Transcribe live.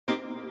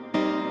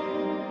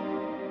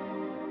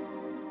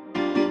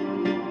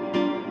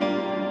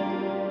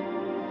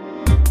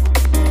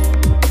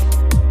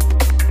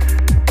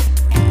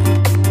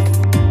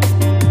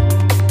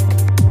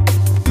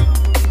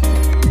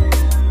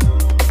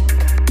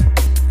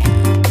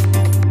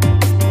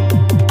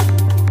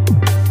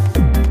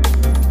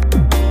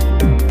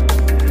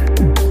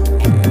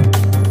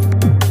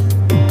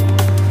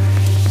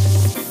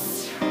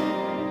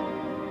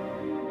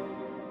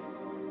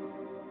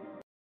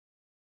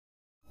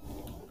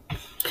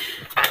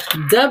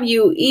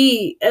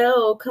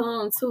WEL,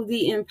 come to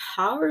the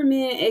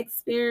empowerment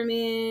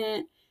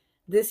experiment.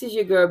 This is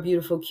your girl,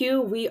 Beautiful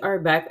Q. We are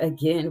back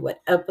again with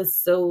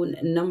episode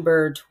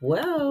number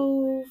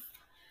 12.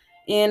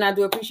 And I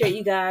do appreciate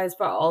you guys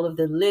for all of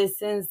the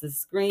listens, the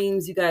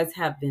screams. You guys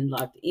have been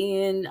locked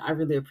in. I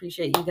really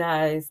appreciate you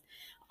guys.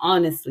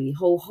 Honestly,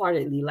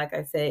 wholeheartedly, like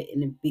I said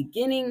in the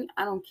beginning,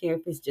 I don't care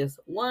if it's just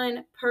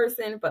one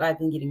person, but I've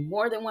been getting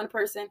more than one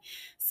person.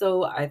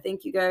 So I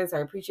thank you guys. I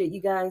appreciate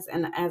you guys.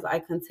 And as I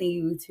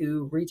continue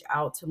to reach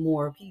out to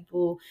more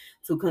people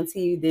to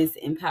continue this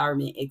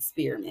empowerment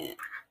experiment.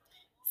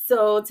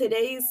 So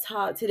today's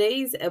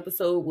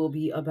episode will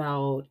be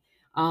about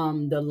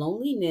the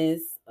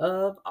loneliness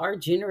of our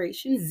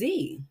generation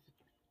Z.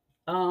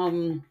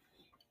 Um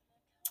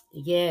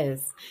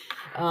yes.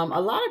 A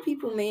lot of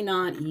people may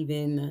not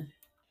even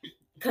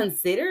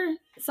consider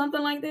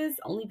something like this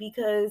only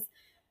because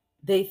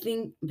they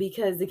think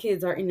because the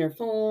kids are in their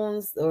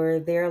phones or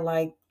they're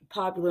like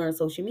popular on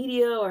social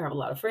media or have a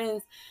lot of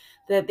friends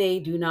that they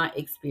do not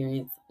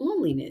experience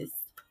loneliness.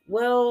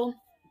 Well,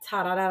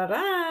 ta da da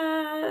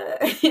da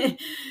da,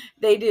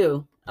 they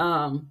do.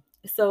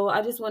 So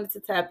I just wanted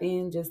to tap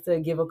in just to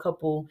give a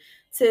couple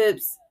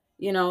tips.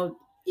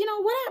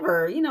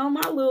 Whatever.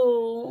 My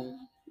little,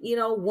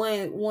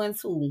 one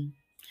tool.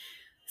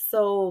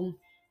 So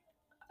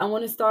I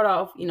want to start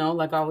off,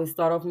 like I always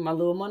start off with my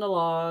little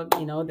monologue,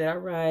 that I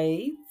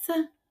write.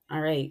 All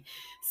right.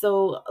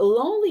 So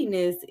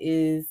loneliness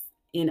is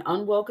an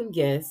unwelcome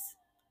guest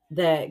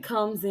that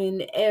comes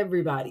in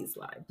everybody's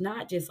life,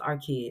 not just our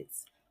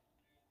kids.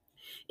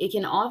 It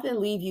can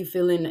often leave you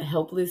feeling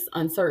helpless,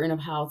 uncertain of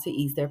how to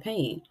ease their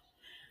pain.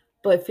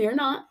 But fear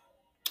not,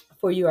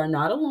 for you are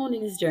not alone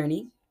in this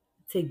journey.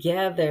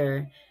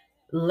 Together,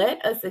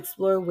 let us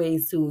explore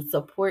ways to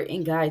support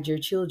and guide your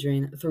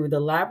children through the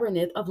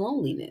labyrinth of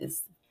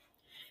loneliness.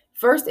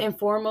 First and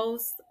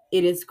foremost,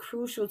 it is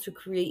crucial to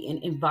create an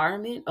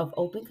environment of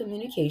open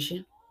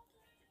communication.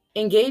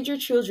 Engage your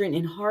children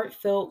in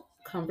heartfelt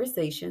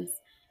conversations,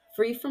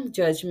 free from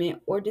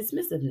judgment or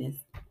dismissiveness.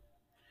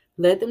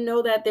 Let them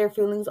know that their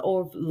feelings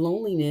of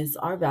loneliness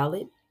are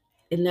valid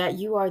and that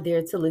you are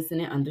there to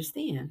listen and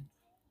understand.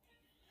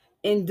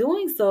 In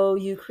doing so,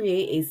 you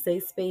create a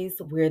safe space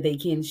where they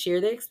can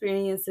share their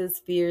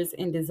experiences, fears,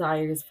 and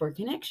desires for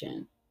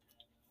connection.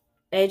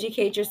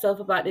 Educate yourself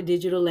about the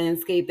digital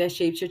landscape that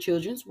shapes your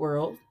children's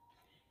world.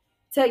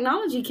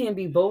 Technology can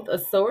be both a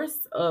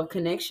source of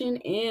connection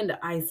and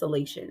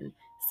isolation.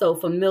 So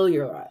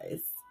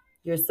familiarize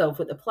yourself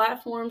with the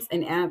platforms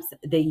and apps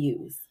they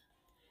use.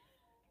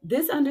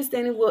 This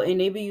understanding will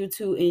enable you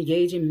to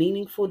engage in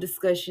meaningful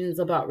discussions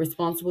about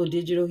responsible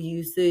digital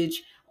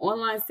usage,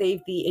 online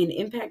safety, and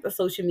impact of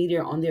social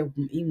media on their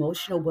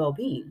emotional well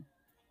being.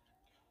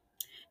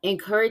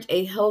 Encourage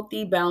a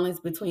healthy balance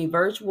between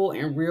virtual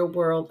and real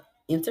world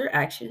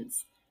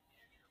interactions.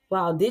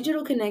 While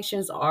digital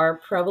connections are a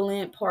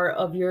prevalent part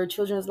of your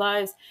children's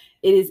lives,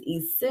 it is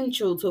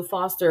essential to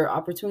foster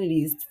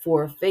opportunities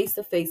for face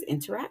to face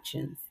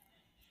interactions.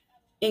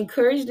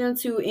 Encourage them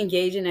to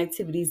engage in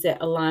activities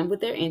that align with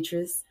their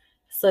interests,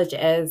 such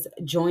as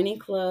joining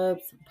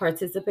clubs,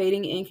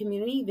 participating in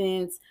community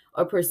events,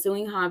 or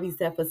pursuing hobbies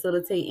that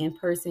facilitate in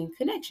person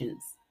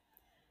connections.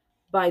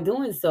 By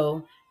doing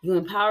so, you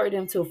empower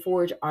them to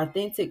forge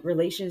authentic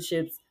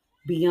relationships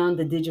beyond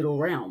the digital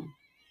realm.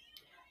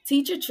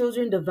 Teach your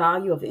children the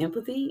value of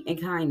empathy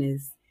and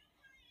kindness.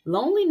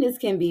 Loneliness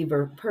can be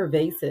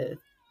pervasive,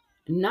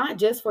 not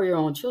just for your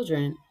own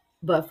children,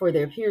 but for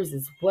their peers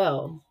as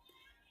well.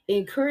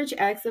 Encourage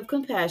acts of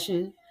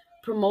compassion,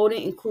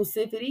 promoting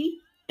inclusivity,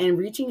 and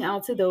reaching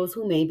out to those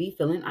who may be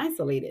feeling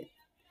isolated.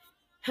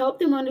 Help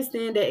them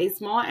understand that a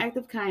small act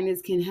of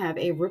kindness can have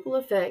a ripple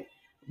effect,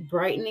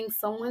 brightening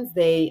someone's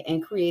day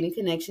and creating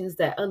connections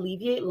that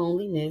alleviate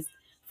loneliness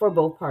for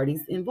both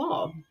parties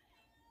involved.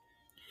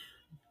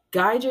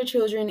 Guide your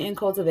children in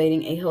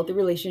cultivating a healthy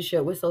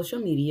relationship with social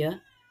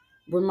media.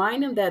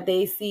 Remind them that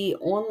they see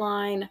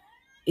online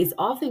is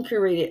often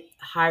curated,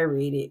 high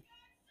rated.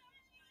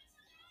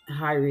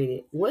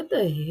 What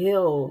the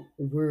hell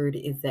word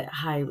is that?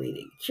 High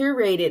rated,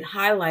 curated,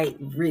 highlight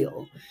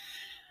reel.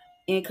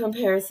 And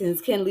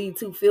comparisons can lead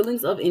to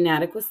feelings of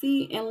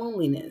inadequacy and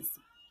loneliness.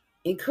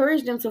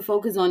 Encourage them to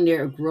focus on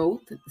their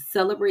growth,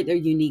 celebrate their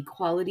unique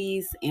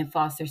qualities, and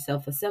foster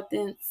self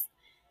acceptance.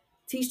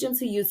 Teach them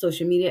to use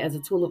social media as a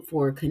tool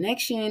for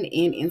connection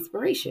and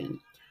inspiration,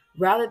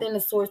 rather than a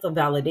source of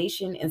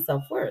validation and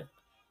self worth.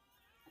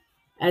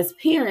 As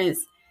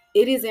parents,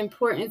 it is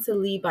important to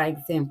lead by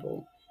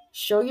example.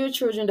 Show your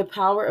children the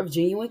power of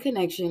genuine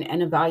connection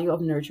and the value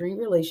of nurturing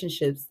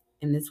relationships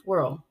in this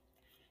world.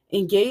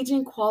 Engage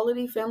in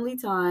quality family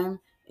time,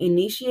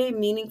 initiate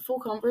meaningful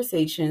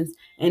conversations,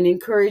 and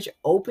encourage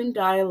open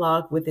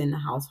dialogue within the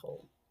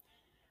household.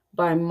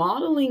 By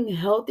modeling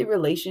healthy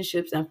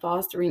relationships and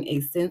fostering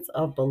a sense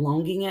of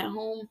belonging at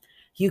home,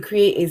 you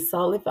create a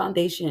solid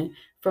foundation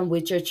from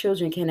which your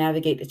children can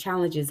navigate the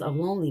challenges of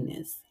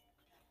loneliness.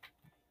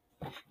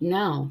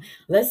 Now,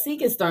 let's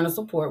seek external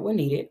support when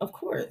needed, of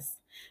course.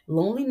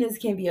 Loneliness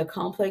can be a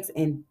complex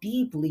and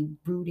deeply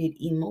rooted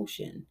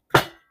emotion.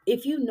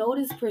 If you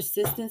notice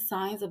persistent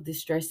signs of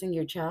distressing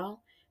your child,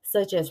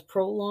 such as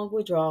prolonged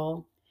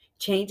withdrawal,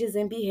 changes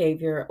in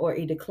behavior, or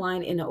a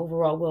decline in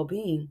overall well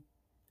being,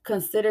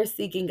 consider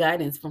seeking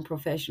guidance from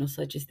professionals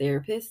such as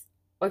therapists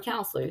or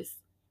counselors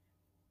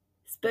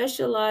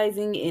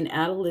specializing in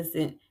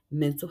adolescent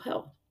mental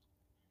health.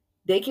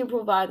 They can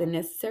provide the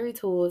necessary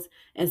tools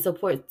and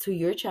support to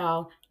your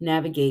child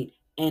navigate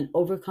and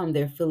overcome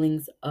their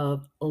feelings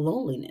of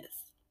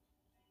loneliness.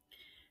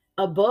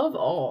 Above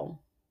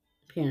all,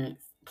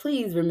 parents,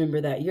 please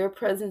remember that your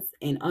presence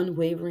and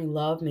unwavering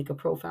love make a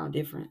profound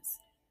difference.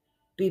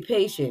 Be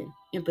patient,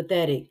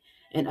 empathetic,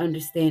 and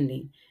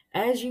understanding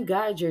as you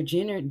guide your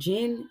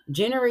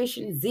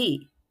Generation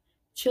Z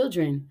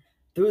children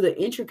through the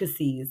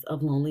intricacies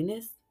of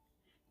loneliness.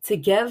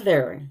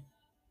 Together,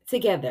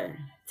 together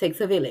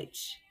takes a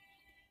village.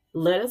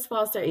 Let us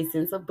foster a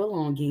sense of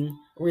belonging,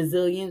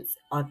 resilience,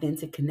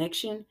 authentic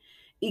connection,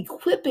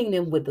 equipping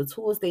them with the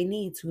tools they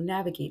need to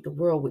navigate the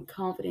world with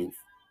confidence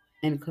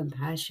and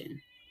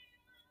compassion.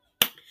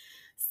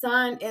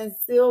 Signed and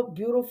sealed,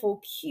 beautiful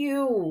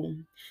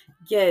Q.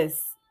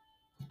 Yes,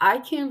 I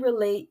can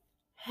relate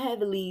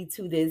heavily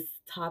to this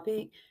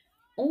topic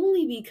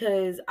only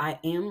because I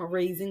am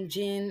raising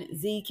Gen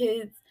Z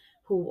kids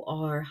who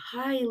are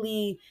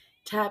highly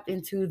tapped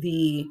into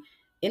the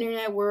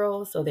internet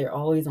world. So they're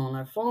always on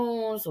their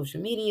phones,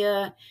 social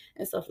media,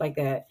 and stuff like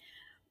that.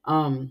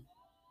 Um,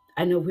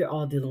 I know we're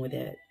all dealing with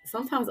that.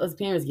 Sometimes us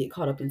parents get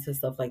caught up into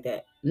stuff like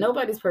that.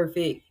 Nobody's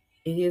perfect.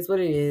 It is what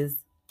it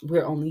is.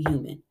 We're only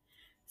human.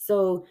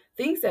 So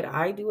things that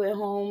I do at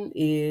home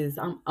is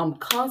I'm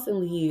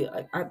constantly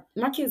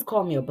my kids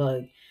call me a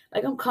bug.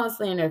 Like I'm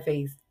constantly in their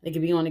face. They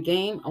could be on a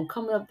game. I'm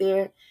coming up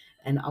there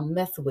and I'm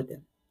messing with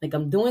them. Like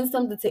I'm doing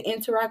something to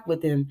interact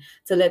with them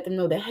to let them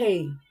know that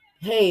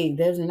hey,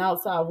 there's an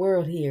outside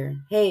world here.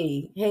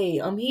 Hey,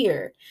 I'm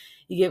here.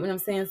 You get what I'm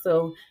saying?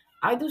 So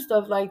I do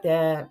stuff like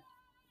that,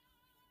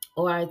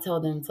 or I tell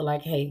them to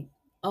like, hey,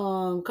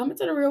 come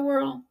into the real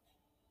world.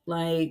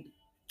 Like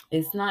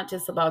it's not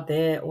just about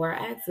that. Or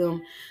I ask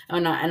them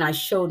and I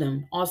show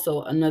them.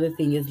 Also, another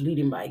thing is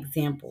leading by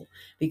example.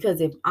 Because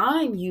if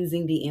I'm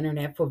using the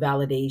internet for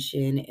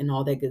validation and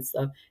all that good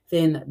stuff,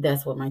 then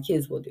that's what my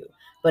kids will do.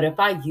 But if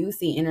I use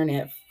the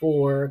internet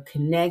for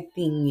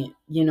connecting,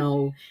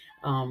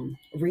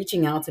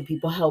 reaching out to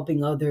people,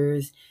 helping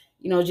others,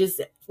 just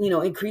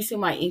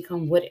increasing my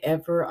income,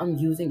 whatever I'm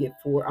using it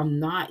for, I'm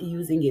not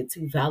using it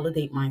to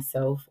validate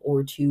myself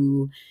or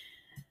to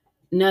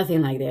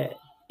nothing like that.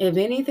 If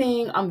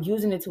anything, I'm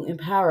using it to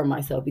empower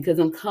myself because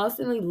I'm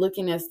constantly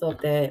looking at stuff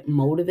that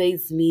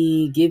motivates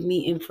me, give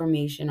me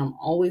information. I'm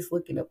always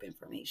looking up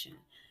information.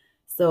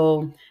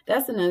 So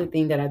that's another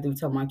thing that I do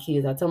tell my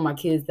kids. I tell my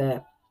kids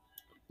that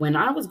when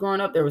I was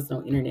growing up, there was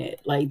no internet.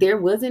 Like there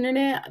was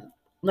internet.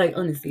 Like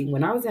honestly,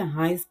 when I was in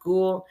high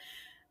school,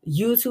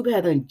 YouTube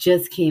hadn't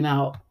just came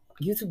out.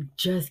 YouTube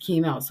just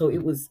came out. So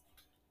it was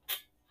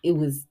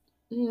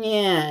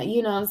yeah,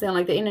 you know what I'm saying?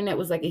 Like the internet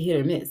was like a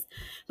hit or miss.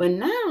 But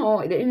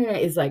now the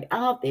internet is like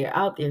out there.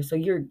 So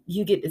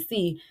you get to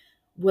see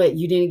what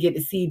you didn't get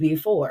to see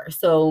before.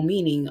 So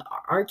meaning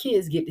our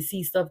kids get to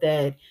see stuff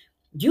that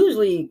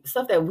usually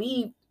stuff that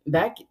we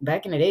back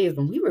in the days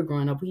when we were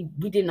growing up, we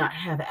did not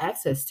have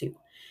access to.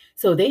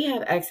 So they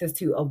have access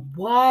to a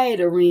wide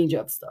range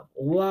of stuff.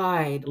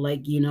 Wide,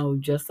 like,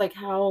 just like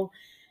how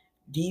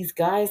these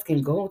guys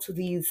can go to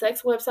these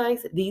sex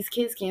websites, these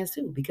kids can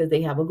too because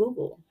they have a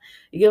Google.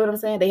 You get what I'm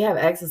saying? They have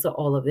access to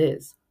all of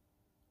this.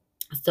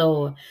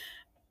 So,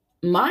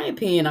 my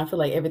opinion, I feel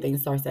like everything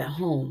starts at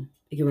home.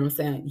 You get what I'm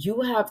saying? You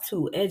have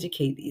to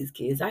educate these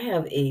kids. I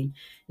have a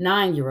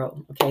 9-year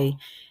old, okay,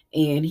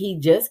 and he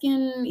just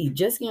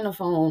getting a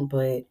phone,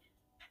 but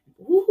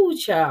woohoo,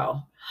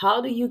 child,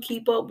 how do you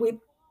keep up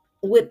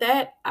with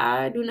that?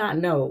 I do not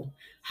know.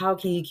 How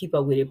can you keep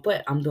up with it?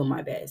 But I'm doing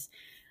my best.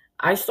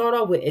 I start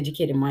off with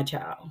educating my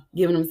child.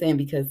 You know what I'm saying?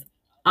 Because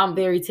I'm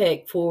very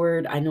tech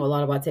forward. I know a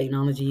lot about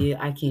technology.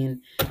 I can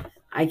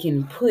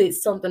put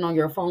something on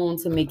your phone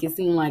to make it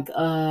seem like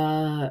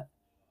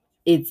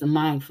it's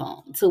my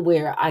phone to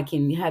where I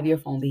can have your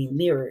phone be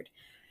mirrored.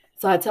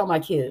 So I tell my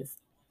kids,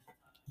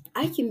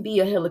 I can be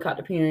a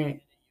helicopter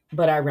parent,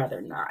 but I'd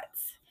rather not.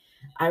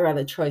 I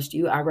rather trust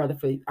you. I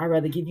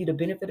rather give you the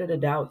benefit of the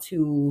doubt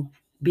to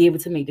be able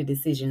to make the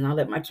decision. I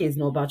let my kids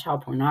know about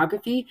child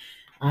pornography.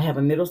 I have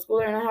a middle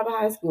schooler and I have a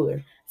high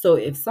schooler. So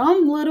if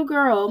some little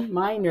girl,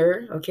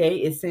 minor, okay,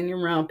 is sending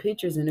around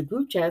pictures in the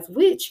group chats,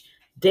 which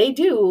they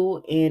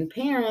do, and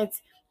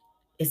parents,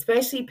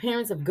 especially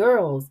parents of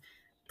girls,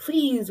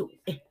 please,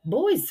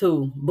 boys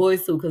too,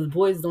 because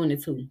boys doing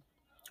it too.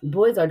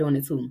 Boys are doing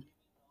it too.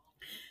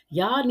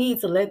 Y'all need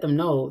to let them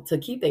know to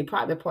keep their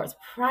private parts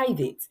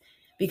private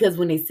Because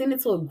when they send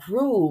it to a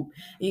group,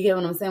 you get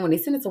what I'm saying? When they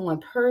send it to one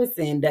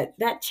person,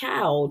 that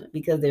child,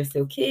 because they're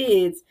still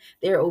kids,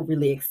 they're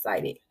overly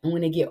excited. And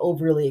when they get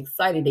overly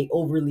excited, they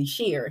overly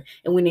share.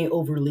 And when they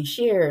overly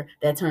share,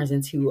 that turns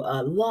into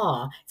a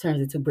law,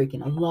 turns into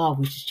breaking a law,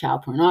 which is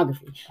child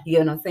pornography. You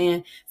get what I'm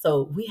saying?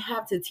 So we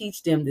have to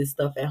teach them this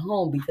stuff at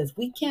home because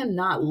we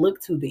cannot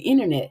look to the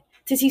internet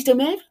to teach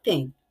them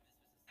everything.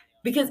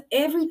 Because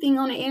everything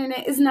on the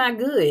internet is not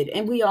good.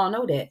 And we all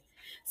know that.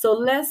 So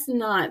let's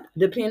not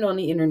depend on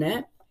the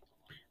internet.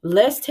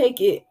 Let's take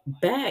it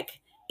back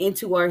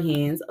into our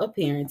hands of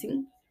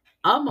parenting.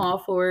 I'm all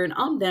for it.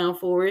 I'm down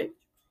for it.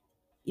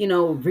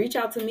 Reach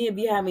out to me if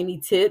you have any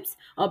tips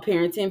on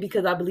parenting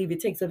because I believe it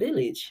takes a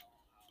village.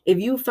 If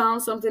you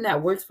found something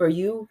that works for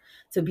you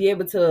to be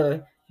able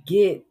to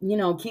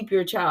keep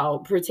your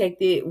child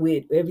protected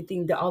with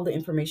everything, all the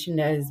information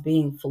that is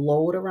being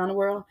flowed around the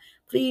world,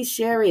 please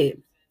share it.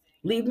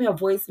 Leave me a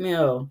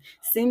voicemail.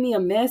 Send me a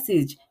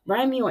message.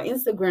 Write me on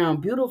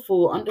Instagram,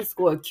 beautiful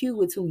underscore Q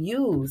with 2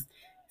 U's.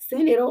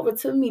 Send it over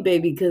to me,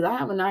 baby, because I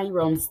have a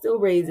 9-year-old. I'm still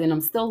raising.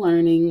 I'm still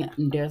learning.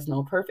 There's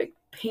no perfect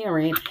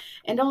parent.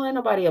 And don't let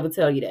nobody ever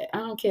tell you that. I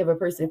don't care if a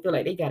person feel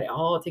like they got it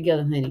all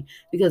together, honey.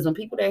 Because when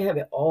people that have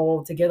it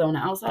all together on the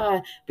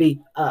outside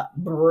be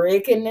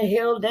breaking the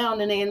hell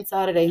down in the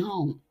inside of their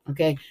home.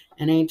 Okay?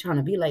 And I ain't trying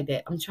to be like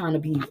that. I'm trying to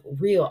be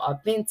real,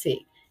 authentic.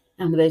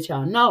 I'm going to let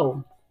y'all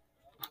know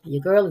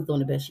your girl is doing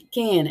the best she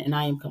can, and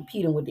I am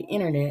competing with the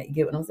internet. You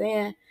get what I'm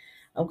saying?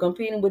 I'm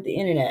competing with the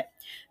internet.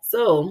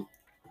 So,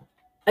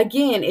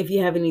 again, if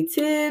you have any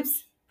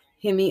tips,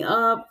 hit me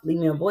up, leave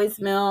me a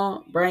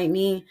voicemail, write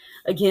me.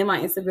 Again, my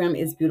Instagram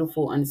is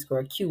beautiful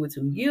underscore Q with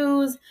 2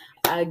 U's.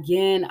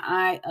 Again,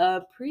 I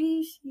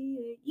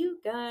appreciate you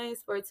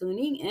guys for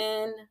tuning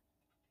in.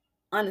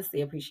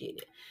 Honestly, appreciate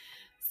it.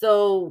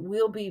 So,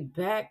 we'll be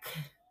back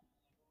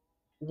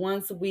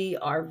once we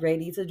are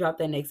ready to drop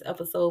that next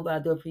episode. But I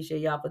do appreciate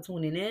y'all for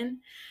tuning in.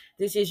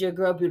 This is your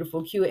girl,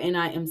 Beautiful Q, and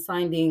I am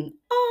signing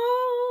off.